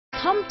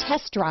Come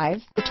test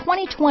drive the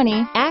 2020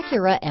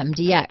 Acura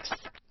MDX.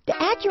 The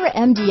Acura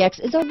MDX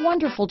is a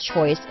wonderful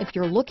choice if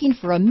you're looking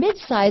for a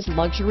mid-size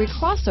luxury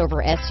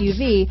crossover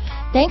SUV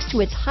thanks to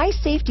its high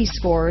safety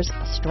scores,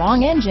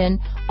 strong engine,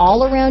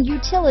 all-around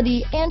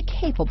utility, and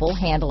capable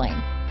handling.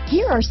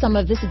 Here are some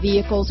of this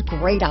vehicle's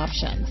great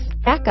options: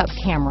 backup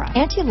camera,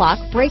 anti-lock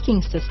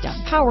braking system,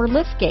 power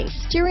liftgate,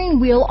 steering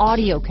wheel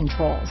audio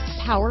controls,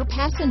 power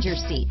passenger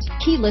seat,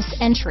 keyless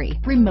entry,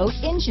 remote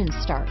engine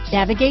start,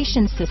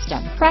 navigation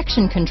system,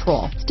 traction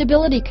control,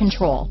 stability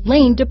control,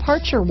 lane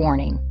departure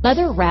warning,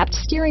 leather-wrapped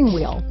steering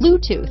wheel,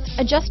 Bluetooth,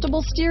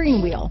 adjustable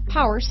steering wheel,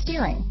 power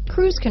steering,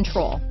 cruise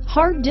control,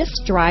 hard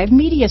disk drive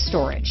media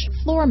storage,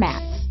 floor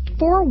mats,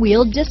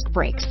 four-wheel disc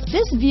brakes.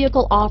 This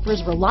vehicle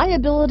offers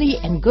reliability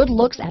and good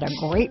looks at a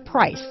great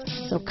price.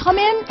 So come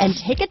in and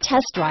take a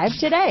test drive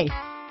today.